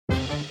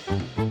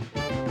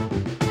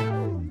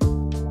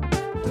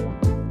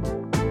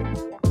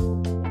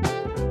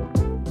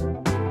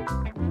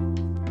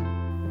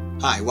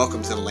Hi,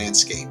 welcome to The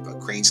Landscape, a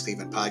Cranes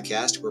Cleveland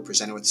podcast. We're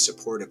presented with the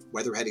support of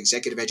Weatherhead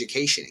Executive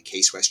Education at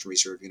Case Western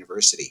Reserve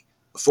University.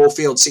 A full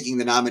field seeking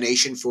the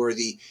nomination for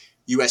the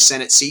U.S.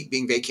 Senate seat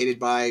being vacated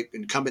by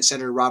incumbent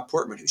Senator Rob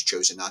Portman, who's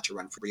chosen not to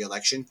run for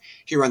re-election.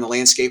 Here on The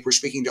Landscape, we're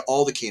speaking to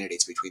all the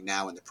candidates between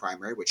now and the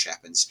primary, which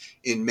happens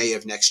in May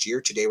of next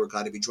year. Today, we're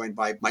glad to be joined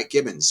by Mike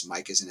Gibbons.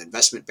 Mike is an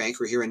investment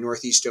banker here in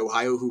Northeast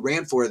Ohio who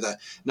ran for the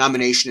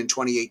nomination in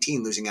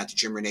 2018, losing out to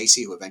Jim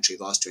Renacci, who eventually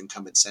lost to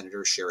incumbent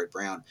Senator Sherrod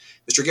Brown.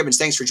 Mr. Gibbons,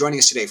 thanks for joining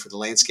us today for The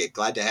Landscape.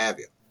 Glad to have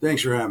you.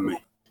 Thanks for having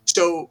me.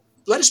 So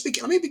let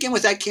me begin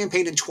with that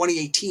campaign in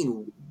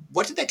 2018.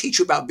 What did that teach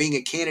you about being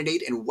a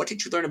candidate, and what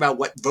did you learn about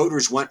what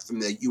voters want from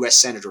the U.S.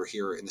 Senator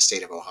here in the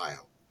state of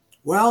Ohio?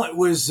 Well, I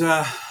was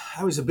a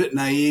bit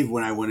naive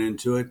when I went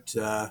into it.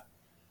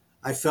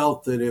 I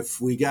felt that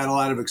if we got a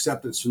lot of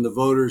acceptance from the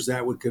voters,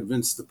 that would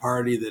convince the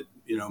party that,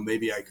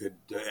 maybe I could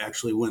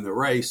actually win the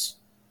race.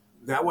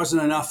 That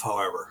wasn't enough,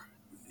 however.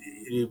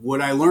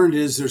 What I learned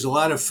is there's a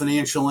lot of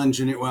political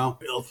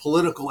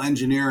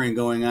engineering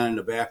going on in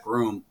the back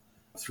room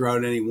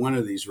throughout any one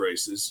of these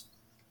races.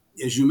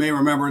 As you may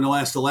remember, in the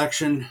last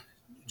election,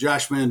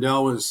 Josh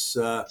Mandel was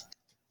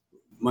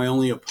my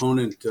only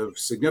opponent of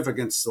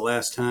significance the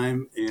last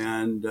time.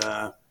 And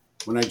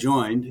when I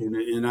joined,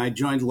 and I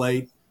joined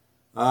late,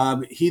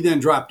 he then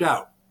dropped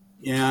out.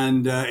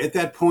 And at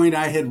that point,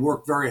 I had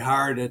worked very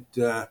hard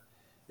at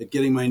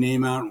getting my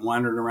name out and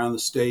wandering around the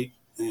state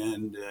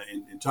and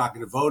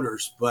talking to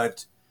voters.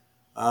 But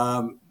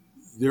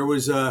there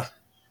was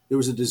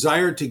a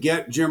desire to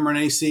get Jim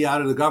Renacci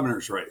out of the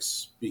governor's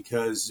race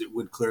because it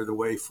would clear the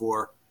way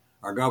for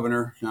our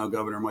governor, now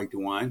Governor Mike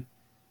DeWine.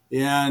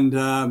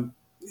 And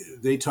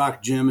they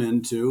talked Jim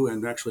into,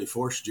 and actually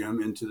forced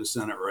Jim into the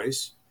Senate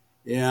race.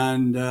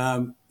 And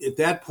at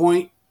that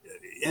point,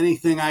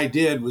 anything I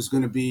did was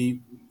going to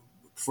be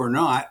for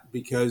naught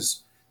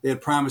because they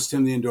had promised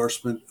him the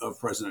endorsement of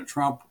President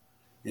Trump,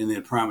 and they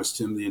had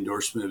promised him the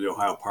endorsement of the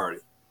Ohio party,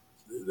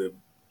 the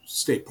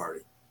state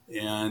party.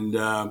 And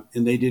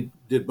they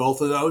did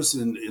both of those,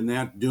 and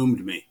that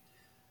doomed me.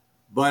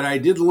 But I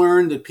did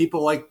learn that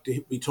people like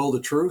to be told the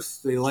truth.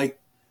 They like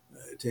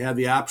to have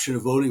the option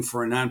of voting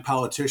for a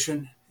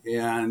non-politician.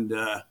 And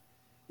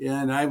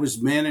I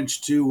was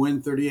managed to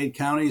win 38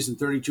 counties and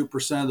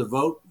 32% of the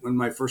vote when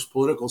my first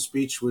political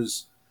speech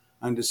was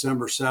on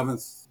December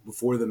 7th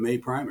before the May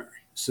primary.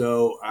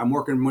 So I'm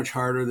working much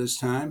harder this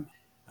time.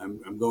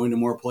 I'm going to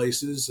more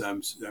places.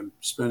 I'm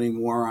spending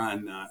more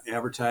on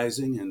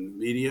advertising and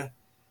media.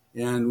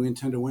 And we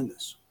intend to win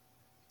this.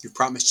 You've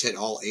promised to hit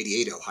all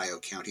 88 Ohio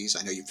counties.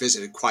 I know you've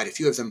visited quite a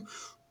few of them.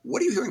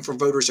 What are you hearing from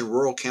voters in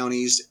rural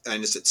counties?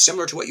 And is it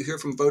similar to what you hear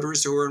from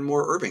voters who are in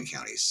more urban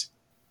counties?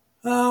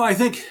 Oh, I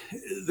think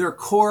their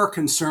core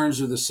concerns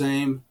are the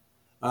same.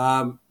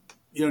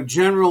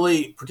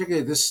 Generally,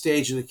 particularly at this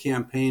stage of the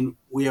campaign,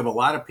 we have a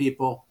lot of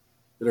people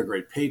that are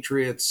great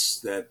patriots,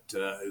 that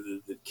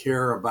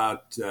care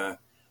about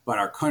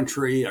our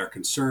country, are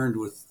concerned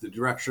with the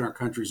direction our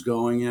country's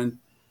going in.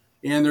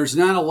 And there's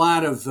not a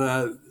lot of,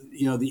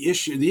 the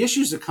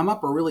issues that come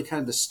up are really kind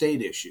of the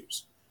state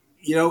issues.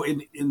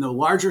 In the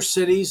larger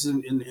cities,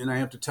 and I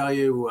have to tell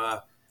you,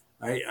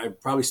 I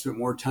probably spent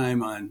more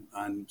time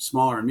on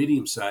smaller and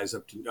medium size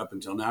up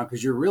until now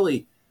because you're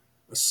really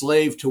a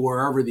slave to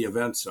wherever the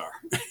events are.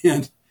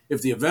 And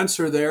if the events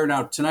are there,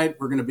 now tonight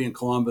we're going to be in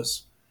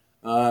Columbus,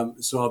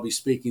 so I'll be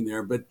speaking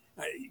there. But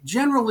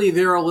generally,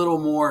 they're a little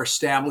more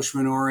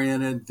establishment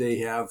oriented. They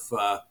have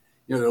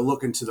they're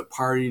looking to the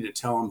party to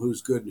tell them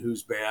who's good and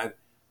who's bad,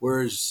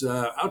 whereas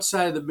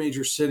outside of the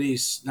major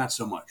cities, not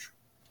so much.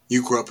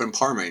 You grew up in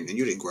Parma, and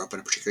you didn't grow up in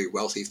a particularly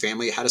wealthy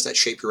family. How does that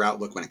shape your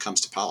outlook when it comes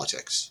to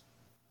politics?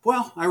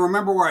 Well, I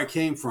remember where I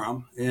came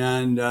from,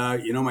 and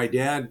my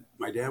dad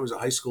was a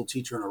high school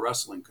teacher and a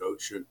wrestling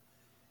coach,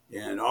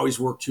 and always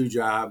worked two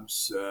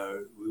jobs.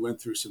 We went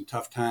through some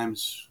tough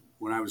times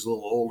when I was a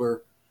little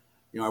older.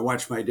 I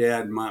watched my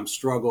dad and mom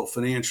struggle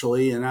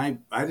financially, and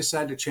I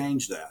decided to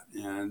change that,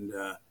 and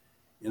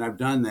I've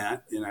done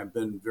that, and I've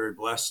been very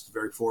blessed,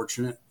 very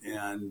fortunate.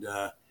 And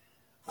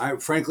I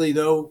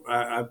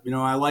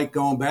like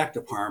going back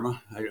to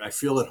Parma. I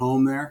feel at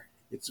home there.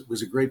 It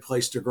was a great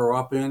place to grow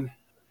up in.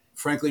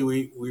 Frankly,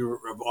 we were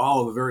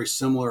all of a very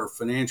similar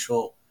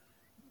financial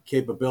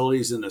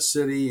capabilities in the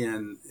city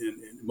and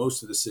in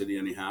most of the city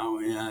anyhow.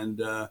 And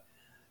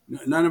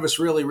none of us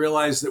really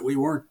realized that we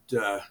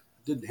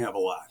didn't have a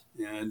lot.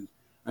 And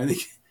I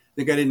think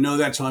I didn't know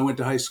that until I went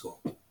to high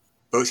school.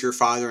 Both your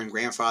father and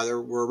grandfather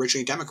were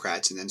originally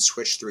Democrats and then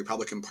switched to the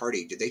Republican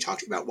Party. Did they talk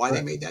to you about why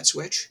they made that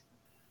switch?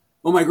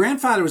 Well, my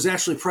grandfather was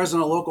actually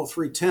president of Local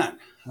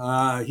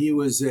 310. He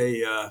was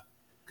in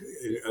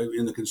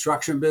the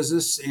construction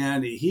business,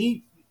 and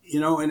he,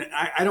 and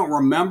I don't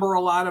remember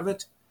a lot of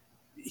it.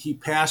 He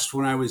passed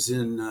when I was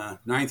in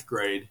ninth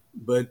grade,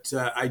 but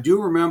I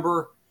do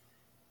remember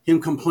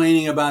him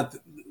complaining about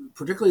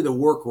particularly the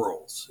work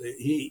roles.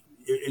 He,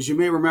 as you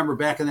may remember,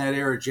 back in that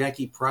era,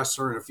 Jackie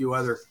Presser and a few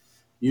other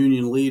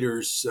union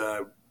leaders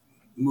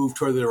moved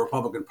toward the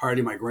Republican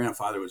Party. My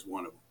grandfather was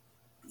one of them.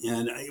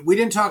 And we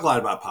didn't talk a lot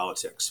about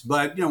politics,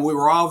 but we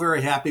were all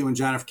very happy when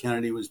John F.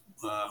 Kennedy was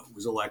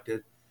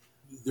elected.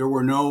 There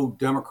were no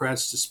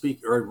Democrats to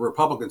speak, or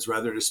Republicans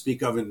rather, to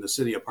speak of in the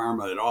city of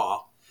Parma at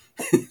all.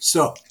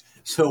 so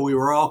we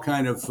were all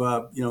kind of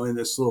in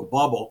this little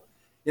bubble.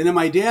 And then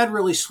my dad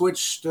really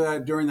switched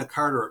during the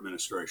Carter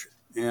administration,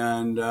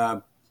 and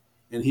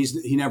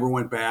he never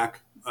went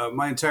back.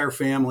 My entire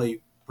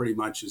family pretty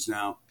much is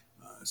now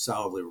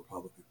solidly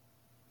Republican.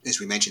 As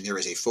we mentioned, there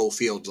is a full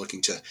field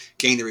looking to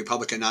gain the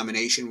Republican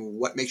nomination.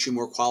 What makes you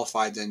more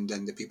qualified than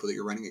the people that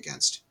you're running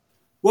against?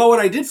 Well, what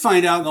I did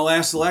find out in the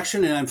last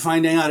election, and I'm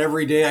finding out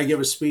every day I give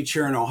a speech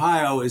here in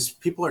Ohio, is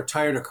people are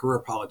tired of career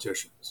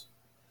politicians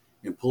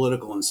and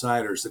political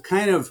insiders. The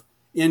kind of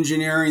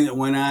engineering that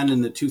went on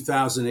in the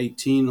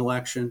 2018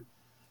 election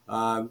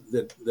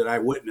that I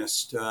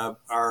witnessed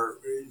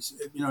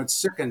it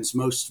sickens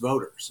most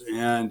voters.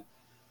 And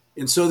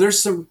so there's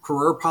some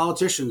career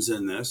politicians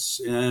in this,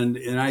 and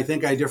I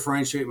think I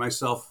differentiate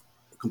myself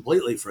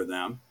completely for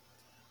them.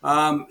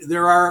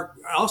 There are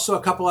also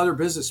a couple other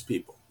business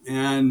people,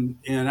 and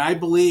I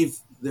believe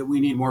that we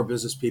need more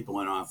business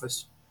people in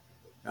office.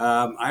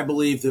 I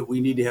believe that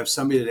we need to have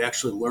somebody that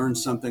actually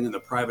learns something in the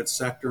private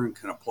sector and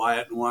can apply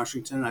it in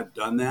Washington. I've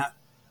done that.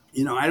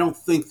 I don't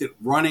think that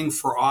running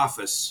for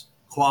office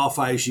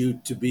qualifies you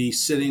to be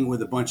sitting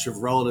with a bunch of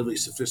relatively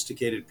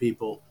sophisticated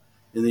people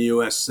in the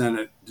U.S.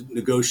 Senate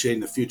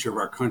negotiating the future of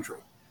our country.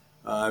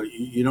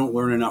 You don't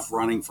learn enough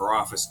running for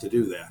office to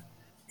do that.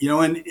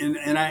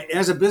 And I,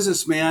 as a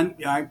businessman,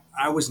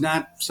 I was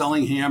not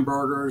selling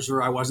hamburgers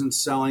or I wasn't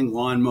selling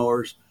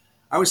lawnmowers.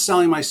 I was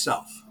selling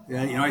myself.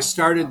 I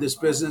started this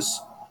business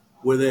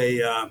with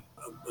a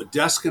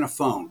desk and a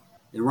phone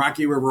in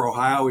Rocky River,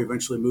 Ohio. We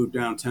eventually moved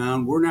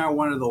downtown. We're now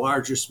one of the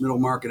largest middle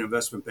market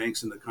investment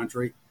banks in the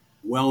country,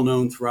 well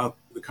known throughout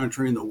the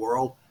country and the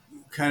world.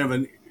 Kind of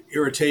an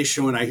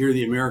irritation when I hear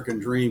the American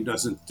dream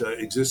doesn't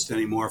exist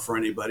anymore for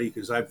anybody,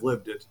 because I've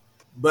lived it.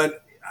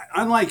 But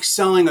unlike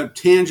selling a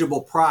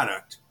tangible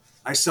product,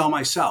 I sell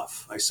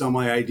myself. I sell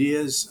my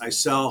ideas. I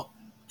sell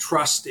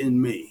trust in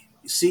me.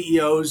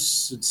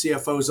 CEOs and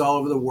CFOs all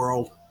over the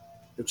world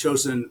have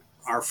chosen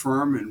our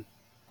firm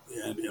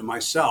and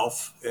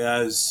myself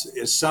as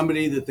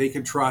somebody that they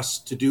can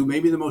trust to do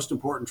maybe the most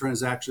important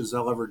transactions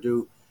they'll ever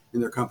do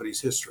in their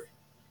company's history.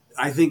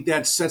 I think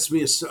that sets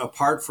me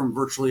apart from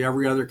virtually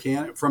every other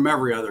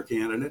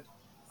candidate.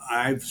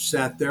 I've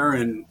sat there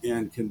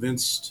and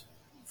convinced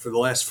for the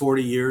last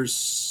 40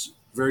 years,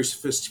 very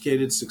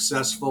sophisticated,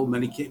 successful, in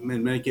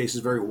many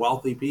cases, very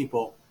wealthy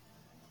people,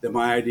 that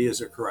my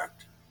ideas are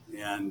correct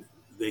and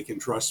they can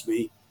trust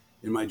me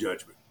in my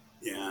judgment.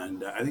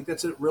 And I think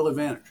that's a real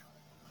advantage.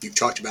 You've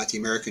talked about the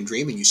American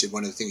dream, and you said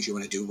one of the things you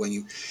want to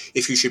do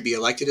if you should be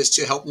elected, is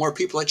to help more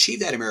people achieve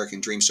that American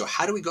dream. So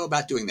how do we go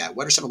about doing that?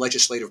 What are some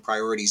legislative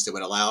priorities that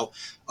would allow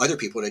other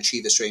people to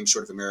achieve the same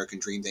sort of American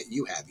dream that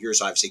you have? Yours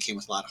obviously came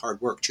with a lot of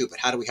hard work too, but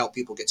how do we help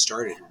people get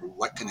started?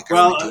 What can the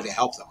government do to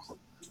help them?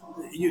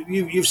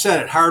 You've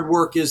said it. Hard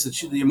work is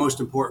the most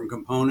important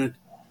component.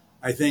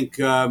 I think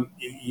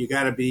you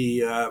got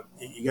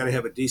to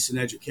have a decent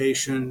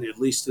education, at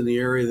least in the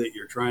area that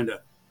you're trying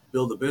to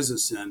build a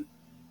business in.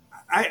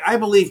 I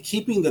believe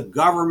keeping the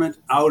government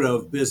out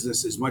of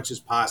business as much as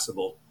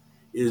possible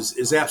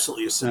is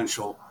absolutely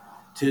essential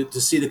to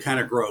see the kind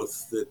of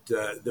growth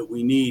that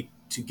we need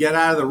to get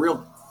out of the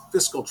real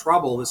fiscal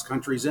trouble this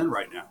country's in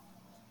right now.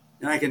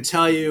 And I can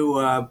tell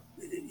you,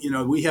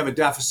 we have a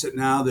deficit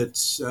now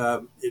that's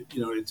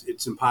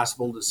it's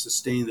impossible to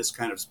sustain this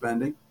kind of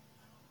spending.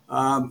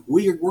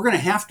 We're going to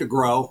have to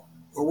grow,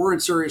 or we're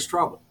in serious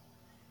trouble.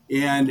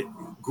 And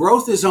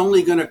growth is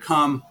only going to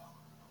come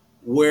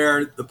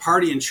where the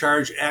party in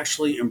charge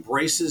actually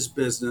embraces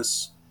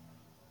business,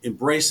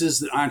 embraces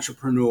the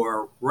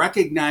entrepreneur,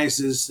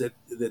 recognizes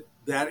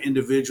that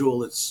individual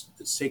that's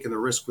taking the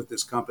risk with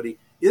this company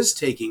is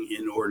taking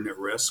inordinate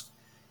risk.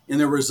 And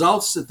the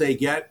results that they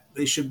get,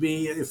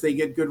 if they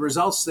get good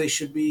results, they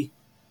should be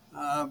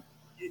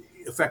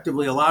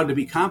effectively allowed to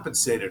be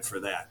compensated for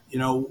that.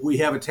 We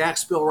have a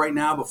tax bill right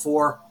now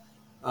before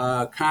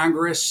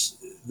Congress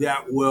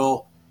that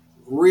will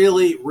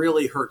really,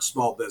 really hurt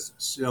small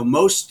business.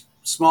 Most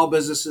small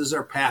businesses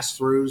are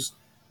pass-throughs,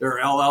 they're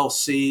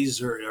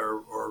LLCs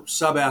or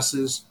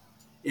sub-S's,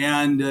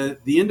 and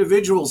the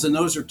individuals in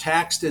those are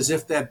taxed as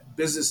if that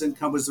business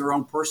income was their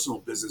own personal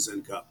business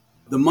income.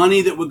 The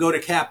money that would go to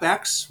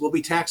CapEx will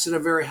be taxed at a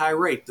very high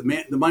rate. The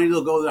money that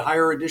will go to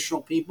hire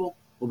additional people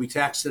will be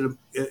taxed at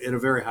a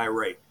very high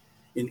rate.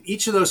 In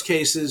each of those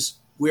cases,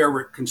 we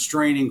are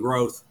constraining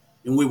growth,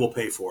 and we will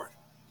pay for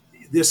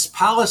it. This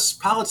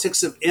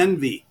politics of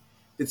envy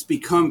that's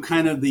become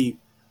kind of the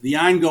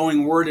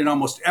ongoing word in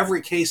almost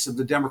every case of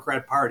the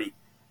Democrat Party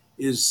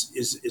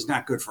is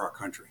not good for our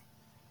country.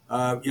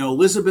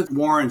 Elizabeth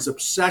Warren's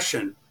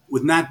obsession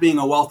with not being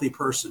a wealthy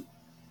person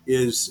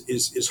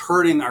is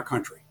hurting our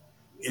country.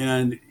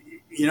 And,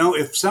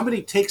 if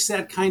somebody takes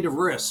that kind of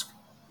risk,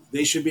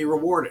 they should be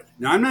rewarded.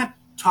 Now, I'm not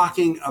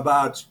talking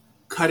about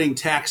cutting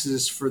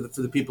taxes for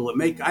the people that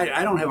make.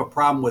 I don't have a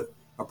problem with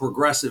a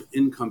progressive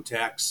income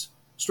tax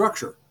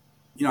structure.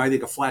 I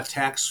think a flat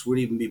tax would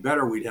even be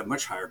better. We'd have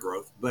much higher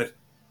growth. But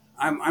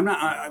I'm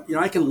not.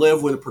 I can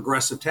live with a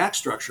progressive tax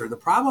structure. The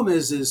problem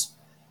is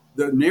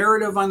the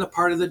narrative on the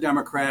part of the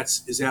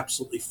Democrats is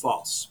absolutely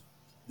false.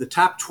 The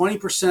top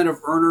 20% of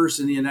earners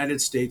in the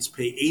United States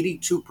pay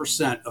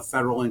 82% of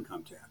federal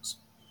income tax.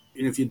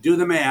 And if you do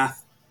the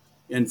math,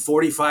 and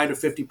 45 to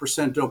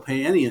 50% don't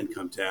pay any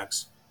income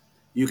tax,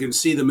 you can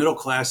see the middle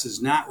class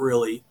is not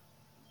really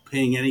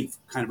paying any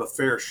kind of a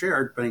fair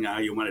share, depending on how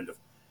you want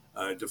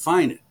to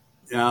define it.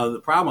 Now, the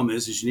problem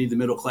is you need the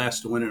middle class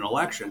to win an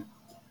election.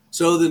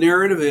 So the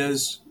narrative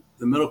is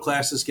the middle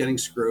class is getting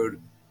screwed,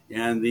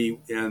 and the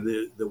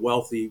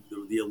wealthy,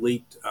 the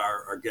elite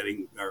are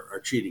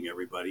cheating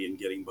everybody and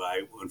getting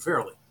by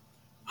unfairly.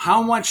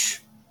 How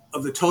much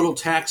of the total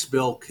tax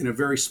bill can a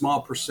very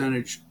small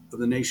percentage of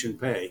the nation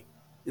pay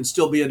and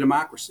still be a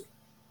democracy?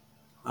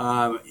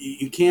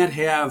 You can't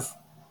have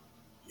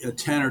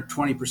 10 or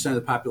 20% of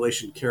the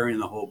population carrying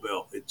the whole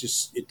bill.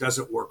 It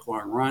doesn't work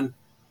long run.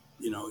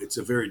 It's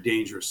a very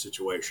dangerous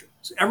situation.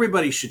 So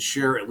everybody should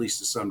share at least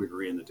to some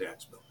degree in the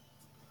tax bill.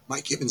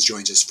 Mike Gibbons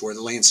joins us for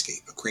The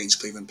Landscape, a Crain's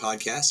Cleveland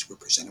podcast. We're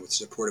presented with the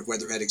support of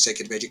Weatherhead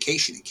Executive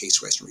Education and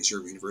Case Western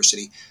Reserve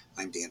University.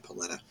 I'm Dan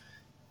Paletta.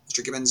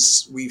 Mr.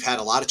 Gibbons, we've had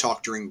a lot of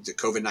talk during the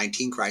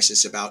COVID-19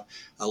 crisis about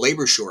a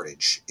labor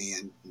shortage.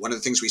 And one of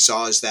the things we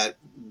saw is that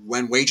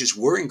when wages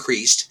were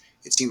increased,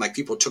 it seemed like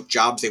people took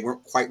jobs they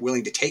weren't quite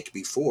willing to take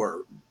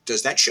before.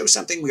 Does that show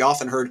something? We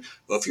often heard,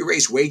 well, if you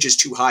raise wages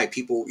too high,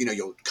 people,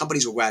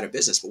 companies will go out of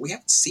business. But we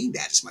haven't seen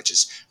that as much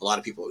as a lot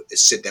of people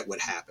said that would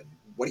happen.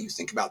 What do you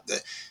think about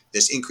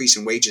this increase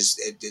in wages?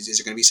 Is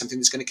it going to be something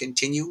that's going to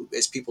continue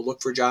as people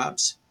look for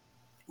jobs?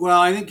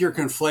 Well, I think you're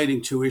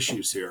conflating two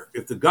issues here.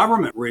 If the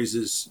government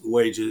raises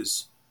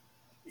wages,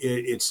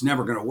 it's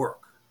never going to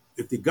work.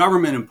 If the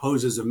government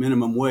imposes a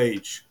minimum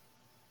wage,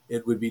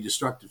 it would be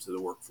destructive to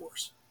the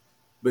workforce.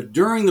 But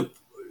during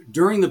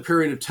the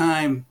period of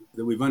time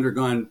that we've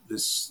undergone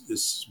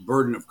this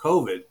burden of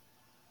COVID,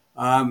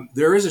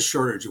 there is a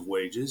shortage of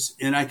wages.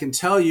 And I can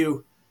tell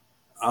you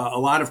a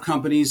lot of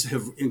companies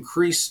have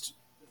increased,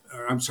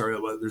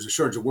 there's a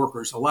shortage of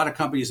workers. A lot of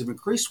companies have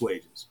increased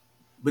wages,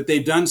 but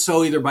they've done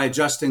so either by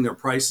adjusting their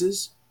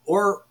prices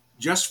or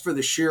just for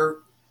the sheer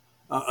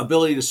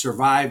ability to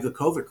survive the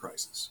COVID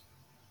crisis.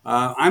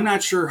 I'm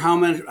not sure how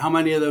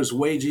many of those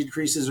wage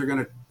increases are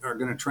going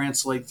to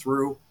translate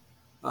through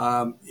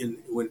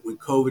when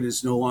COVID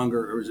is no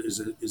longer or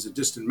is a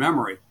distant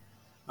memory.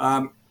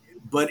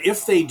 But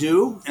if they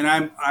do, and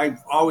I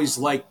always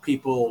like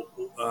people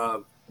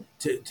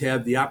to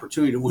have the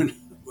opportunity to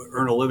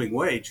earn a living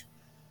wage.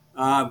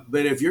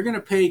 But if you're going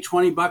to pay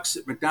 $20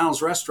 at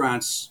McDonald's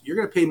restaurants, you're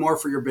going to pay more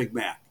for your Big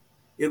Mac.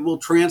 It will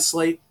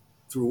translate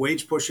through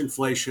wage push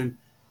inflation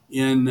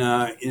in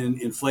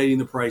inflating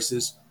the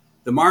prices.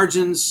 The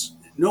margins,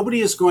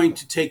 nobody is going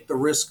to take the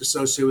risk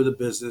associated with a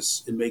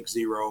business and make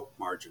zero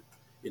margin.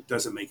 It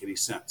doesn't make any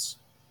sense.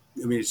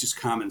 I mean, it's just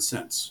common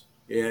sense.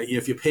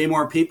 If you pay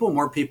more people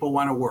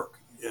want to work.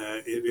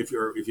 If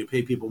you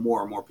pay people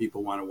more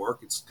people want to work.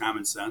 It's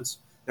common sense.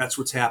 That's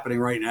what's happening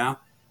right now.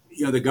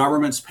 The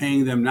government's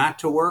paying them not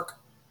to work.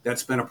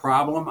 That's been a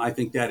problem. I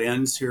think that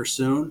ends here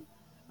soon.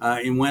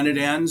 And when it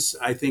ends,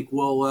 I think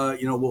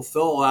we'll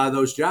fill a lot of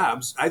those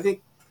jobs. I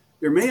think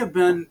there may have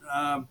been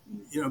a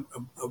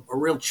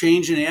real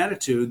change in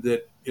attitude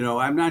that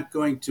I'm not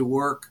going to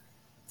work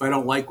if I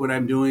don't like what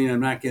I'm doing. I'm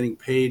not getting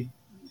paid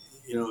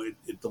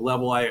at the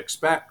level I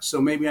expect.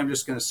 So maybe I'm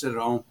just going to sit at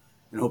home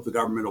and hope the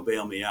government will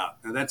bail me out.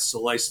 Now that's a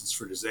license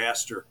for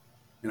disaster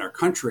in our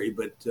country,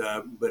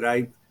 but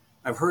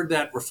I've heard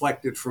that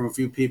reflected from a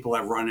few people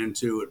I've run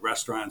into at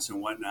restaurants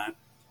and whatnot.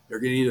 They're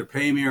going to either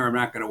pay me or I'm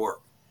not going to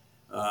work.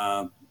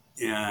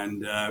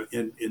 And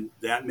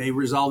that may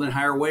result in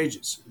higher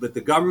wages. But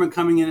the government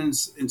coming in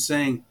and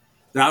saying,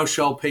 thou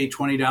shalt pay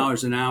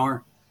 $20 an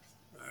hour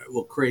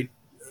will create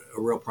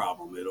a real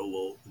problem. It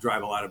will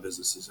drive a lot of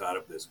businesses out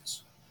of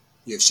business.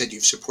 You've said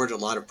you've supported a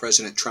lot of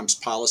President Trump's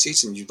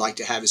policies and you'd like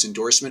to have his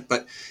endorsement,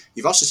 but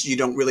you've also said you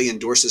don't really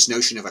endorse this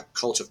notion of a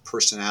cult of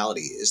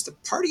personality. Is the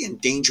party in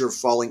danger of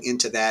falling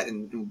into that?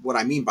 And what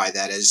I mean by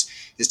that is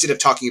instead of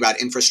talking about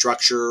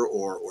infrastructure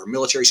or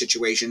military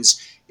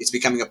situations, it's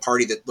becoming a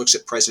party that looks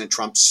at President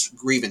Trump's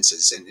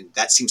grievances, and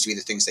that seems to be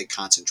the things they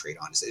concentrate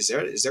on. Is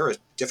there a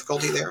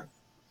difficulty there?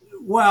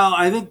 Well,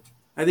 I think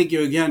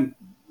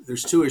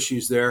there's two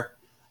issues there.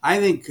 I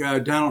think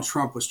Donald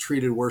Trump was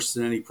treated worse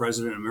than any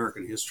president in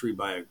American history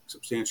by a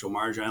substantial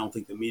margin. I don't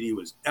think the media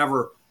was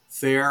ever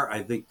fair.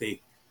 I think they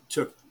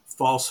took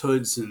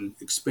falsehoods and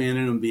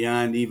expanded them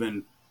beyond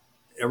even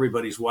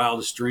everybody's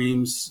wildest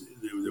dreams.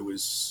 There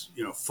was,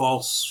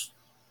 false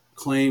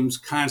claims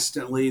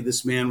constantly.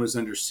 This man was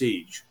under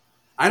siege.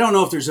 I don't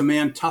know if there's a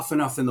man tough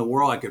enough in the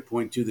world I could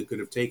point to that could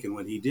have taken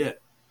what he did.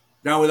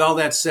 Now, with all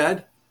that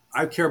said,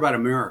 I care about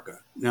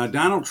America. Now,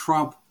 Donald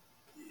Trump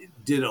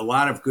did a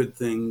lot of good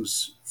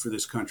things for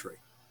this country,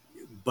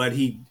 but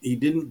he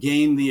didn't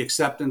gain the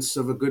acceptance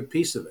of a good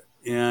piece of it.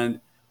 And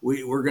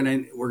we're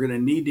gonna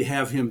need to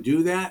have him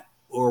do that,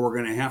 or we're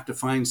gonna have to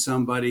find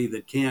somebody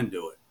that can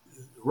do it.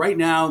 right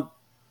now,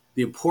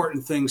 the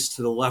important things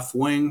to the left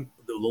wing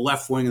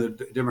of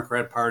the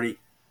Democrat Party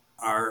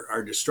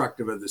are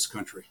destructive of this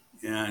country.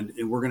 And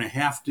we're going to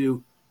have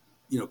to,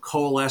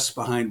 coalesce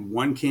behind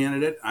one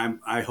candidate.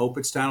 I hope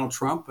it's Donald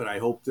Trump, but I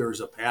hope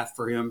there's a path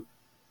for him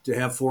to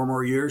have 4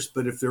 more years.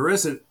 But if there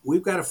isn't,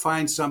 we've got to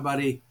find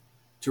somebody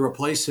to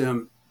replace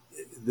him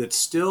that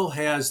still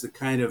has the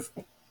kind of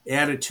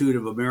attitude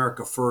of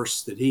America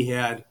first that he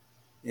had,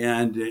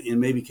 and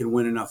maybe can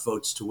win enough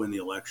votes to win the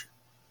election.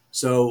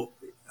 So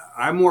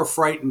I'm more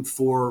frightened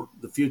for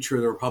the future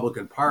of the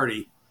Republican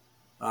Party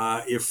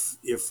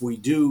if we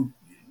do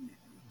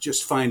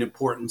just find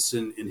importance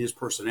in his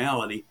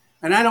personality.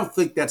 And I don't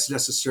think that's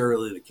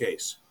necessarily the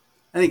case.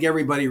 I think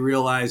everybody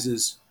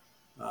realizes,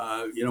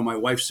 my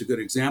wife's a good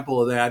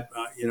example of that.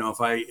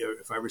 If I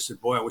ever said,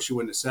 boy, I wish you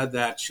wouldn't have said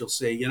that, she'll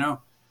say,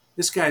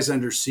 this guy's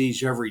under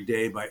siege every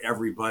day by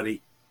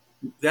everybody.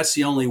 That's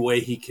the only way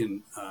he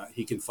can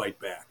fight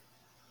back.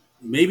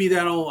 Maybe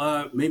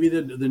maybe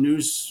the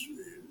news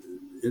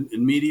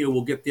and media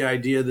will get the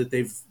idea that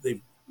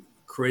they've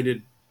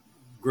created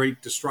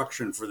great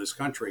destruction for this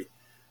country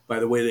by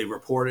the way they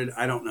reported.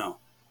 I don't know.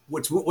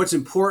 What's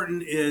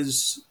important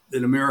is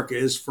that America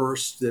is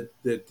first, that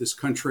this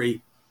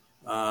country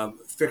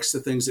fix the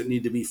things that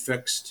need to be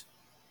fixed.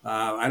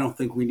 I don't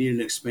think we need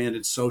an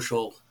expanded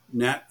social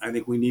net. I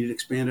think we need an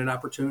expanded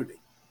opportunity.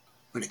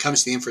 When it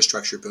comes to the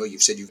infrastructure bill,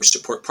 you've said you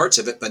support parts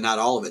of it, but not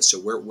all of it. So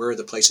where are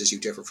the places you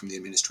differ from the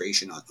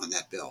administration on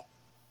that bill?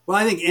 Well,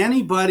 I think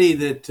anybody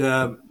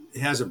that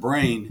has a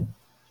brain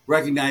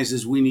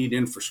recognizes we need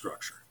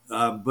infrastructure.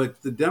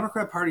 But the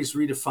Democrat Party's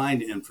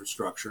redefined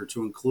infrastructure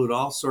to include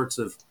all sorts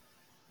of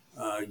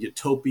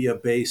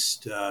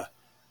utopia-based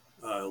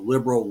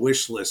liberal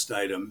wish list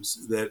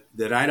items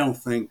that I don't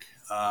think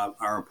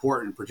are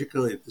important,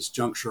 particularly at this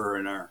juncture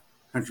in our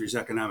country's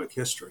economic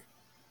history.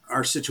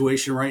 Our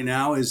situation right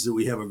now is that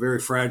we have a very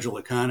fragile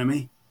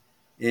economy,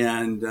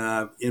 and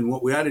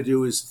what we ought to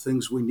do is the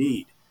things we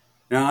need.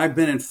 Now, I've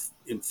been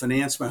in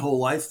finance my whole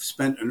life,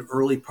 spent an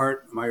early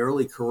part of my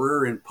early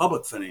career in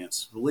public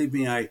finance. Believe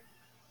me, I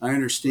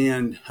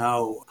understand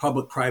how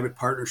public-private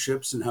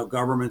partnerships and how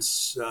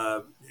governments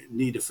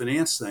need to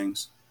finance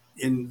things.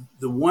 And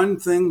the one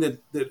thing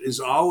that is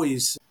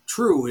always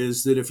true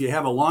is that if you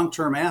have a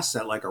long-term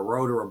asset like a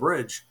road or a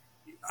bridge,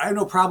 I have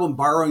no problem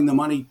borrowing the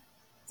money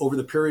over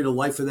the period of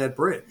life of that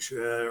bridge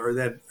or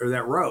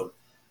that road.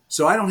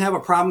 So I don't have a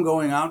problem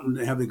going out and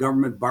have the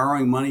government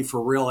borrowing money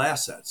for real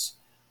assets.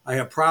 I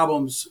have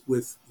problems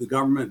with the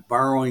government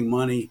borrowing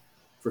money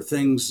for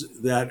things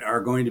that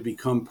are going to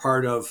become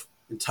part of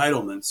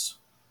entitlements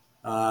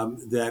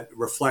that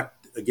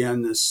reflect,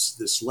 again,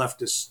 this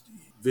leftist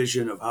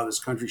vision of how this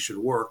country should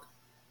work,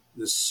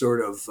 this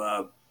sort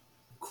of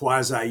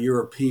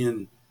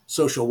quasi-European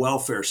social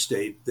welfare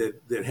state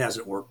that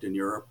hasn't worked in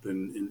Europe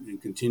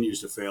and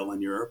continues to fail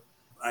in Europe.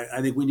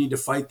 I think we need to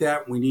fight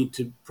that. We need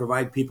to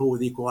provide people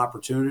with equal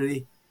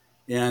opportunity.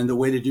 And the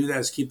way to do that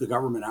is keep the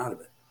government out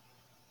of it.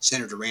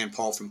 Senator Rand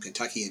Paul from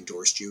Kentucky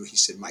endorsed you. He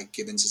said Mike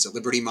Gibbons is a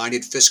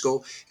liberty-minded,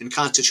 fiscal, and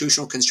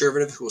constitutional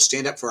conservative who will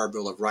stand up for our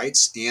Bill of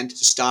Rights and to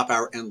stop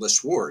our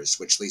endless wars,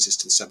 which leads us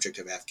to the subject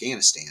of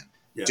Afghanistan.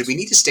 Yes. Did we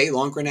need to stay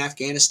longer in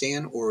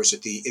Afghanistan, or is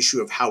it the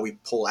issue of how we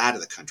pull out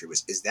of the country?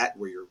 Is that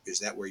where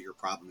your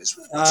problem is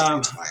with what's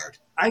transpired?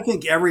 I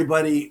think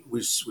everybody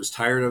was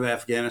tired of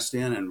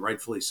Afghanistan, and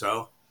rightfully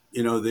so.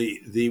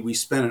 We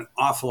spent an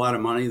awful lot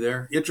of money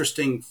there.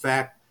 Interesting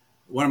fact.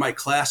 One of my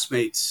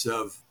classmates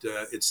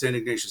at St.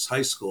 Ignatius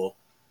High School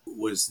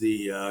was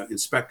the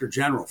Inspector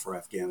General for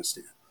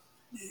Afghanistan.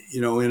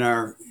 In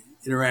our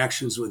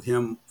interactions with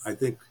him, I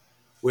think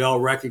we all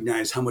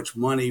recognize how much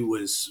money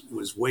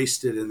was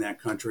wasted in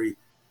that country.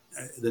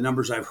 The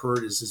numbers I've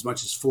heard is as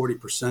much as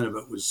 40% of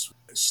it was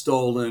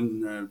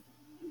stolen,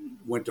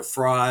 went to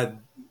fraud,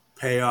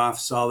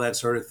 payoffs, all that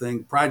sort of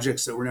thing,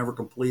 projects that were never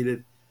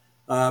completed.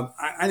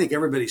 I think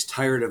everybody's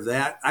tired of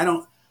that.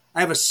 I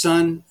have a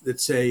son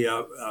that's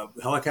a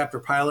helicopter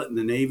pilot in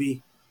the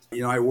Navy.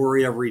 I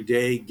worry every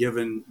day,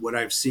 given what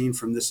I've seen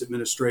from this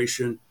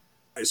administration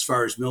as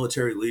far as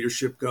military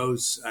leadership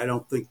goes. I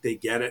don't think they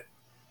get it.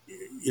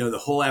 The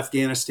whole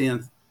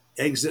Afghanistan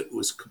exit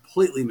was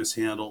completely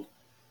mishandled,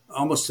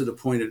 almost to the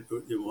point,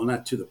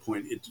 not to the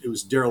point, it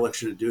was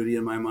dereliction of duty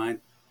in my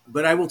mind.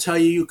 But I will tell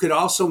you, you could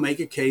also make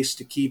a case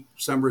to keep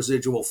some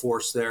residual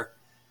force there.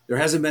 There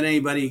hasn't been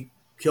anybody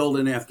killed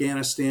in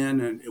Afghanistan,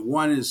 and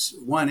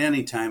one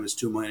any time is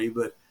too many,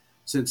 but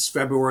since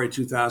February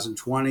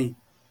 2020,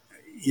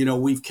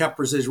 we've kept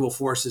residual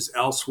forces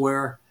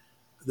elsewhere.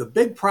 The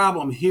big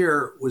problem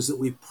here was that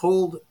we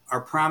pulled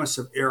our promise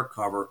of air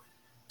cover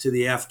to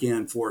the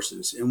Afghan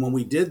forces. And when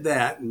we did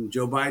that, and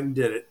Joe Biden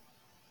did it,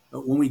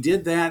 when we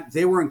did that,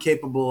 they were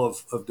incapable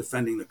of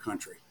defending the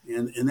country.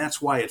 And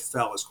that's why it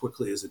fell as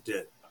quickly as it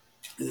did.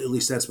 At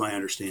least that's my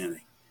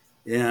understanding.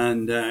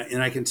 And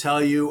I can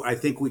tell you, I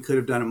think we could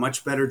have done a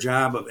much better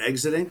job of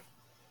exiting.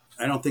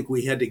 I don't think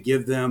we had to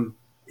give them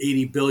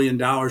 $80 billion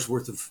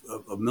worth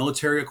of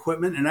military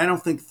equipment. And I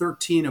don't think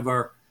 13 of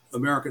our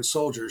American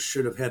soldiers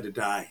should have had to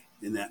die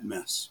in that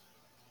mess.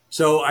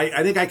 So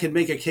I think I could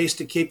make a case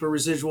to keep a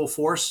residual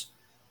force,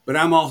 but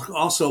I'm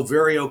also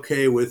very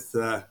okay with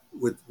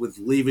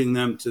leaving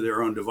them to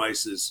their own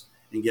devices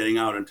and getting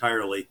out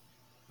entirely.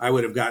 I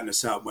would have gotten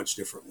us out much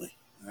differently.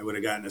 I would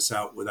have gotten us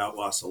out without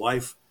loss of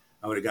life.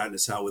 I would have gotten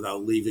us out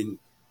without leaving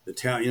the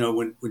town.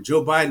 When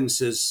Joe Biden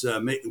says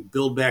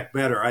build back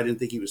better, I didn't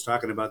think he was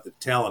talking about the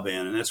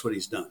Taliban, and that's what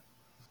he's done.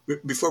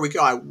 Before we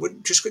go, I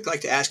would just quickly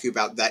like to ask you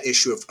about that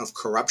issue of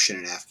corruption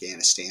in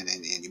Afghanistan.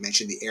 And you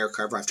mentioned the air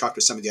cover. I've talked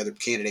to some of the other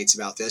candidates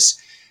about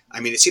this. I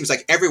mean, it seems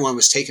like everyone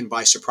was taken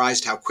by surprise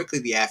at how quickly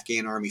the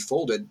Afghan army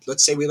folded.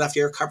 Let's say we left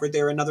air cover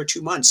there another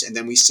 2 months, and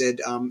then we said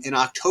in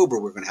October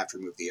we're going to have to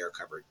remove the air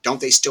cover.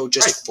 Don't they still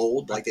just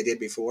fold like they did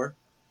before?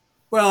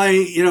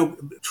 Well,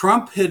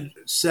 Trump had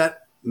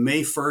set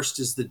May 1st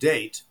as the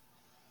date.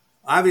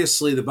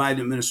 Obviously, the Biden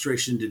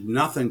administration did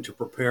nothing to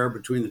prepare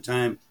between the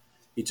time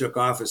he took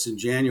office in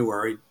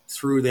January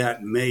through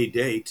that May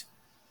date,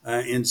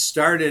 and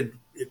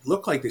it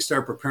looked like they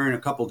started preparing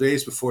a couple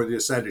days before they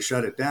decided to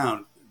shut it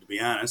down, to be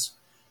honest.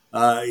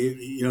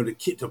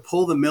 To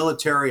pull the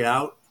military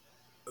out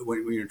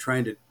when you're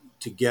trying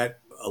to get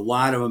a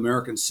lot of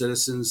American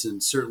citizens,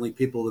 and certainly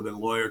people that have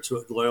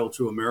been loyal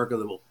to America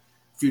that will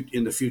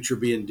in the future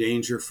be in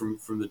danger from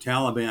the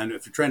Taliban.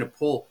 If you're trying to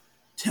pull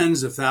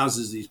tens of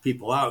thousands of these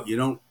people out, you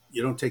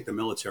don't take the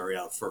military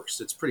out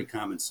first. It's pretty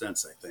common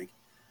sense, I think.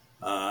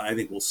 I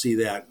think we'll see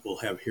that. We'll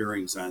have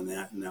hearings on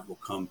that, and that will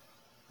come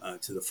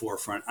to the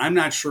forefront. I'm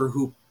not sure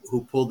who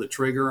pulled the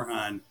trigger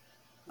on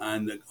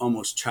the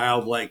almost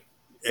childlike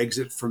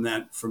exit from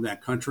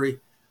that country,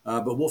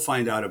 but we'll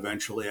find out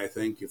eventually. I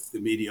think if the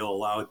media will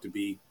allow it to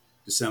be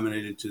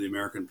disseminated to the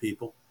American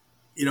people.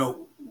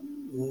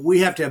 We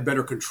have to have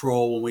better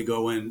control when we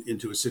go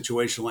into a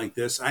situation like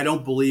this. I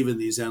don't believe in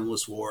these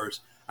endless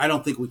wars. I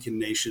don't think we can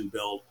nation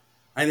build.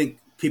 I think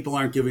people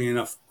aren't giving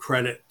enough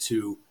credit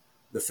to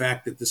the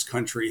fact that this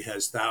country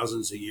has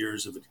thousands of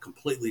years of a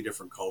completely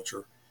different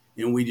culture.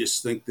 And we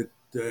just think that,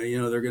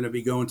 they're going to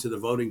be going to the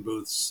voting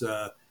booths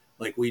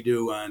like we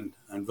do on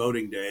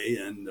voting day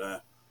and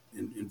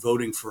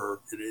voting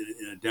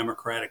in a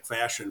democratic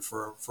fashion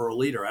for a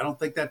leader. I don't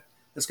think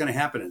that's going to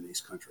happen in these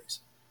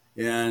countries.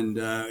 And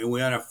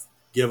we ought to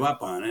give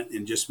up on it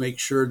and just make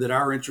sure that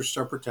our interests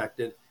are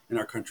protected and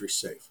our country's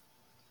safe.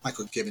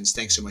 Michael Gibbons,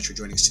 thanks so much for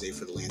joining us today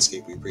for The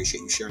Landscape. We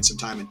appreciate you sharing some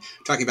time and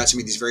talking about some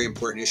of these very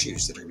important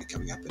issues that are going to be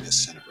coming up in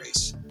this Senate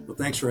race. Well,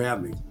 thanks for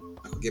having me.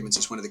 Michael Gibbons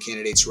is one of the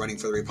candidates running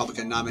for the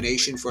Republican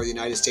nomination for the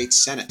United States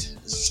Senate.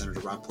 As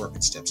Senator Rob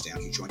Portman steps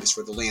down, he joined us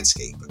for The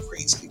Landscape, a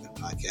Crane's Cleveland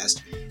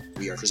podcast.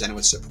 We are presented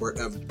with support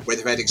of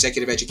Weatherhead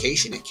Executive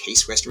Education at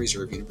Case Western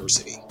Reserve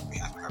University. On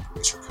behalf of our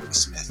producer, Cody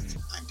Smith,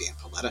 I'm Dan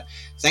Paletta.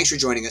 Thanks for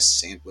joining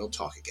us, and we'll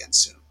talk again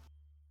soon.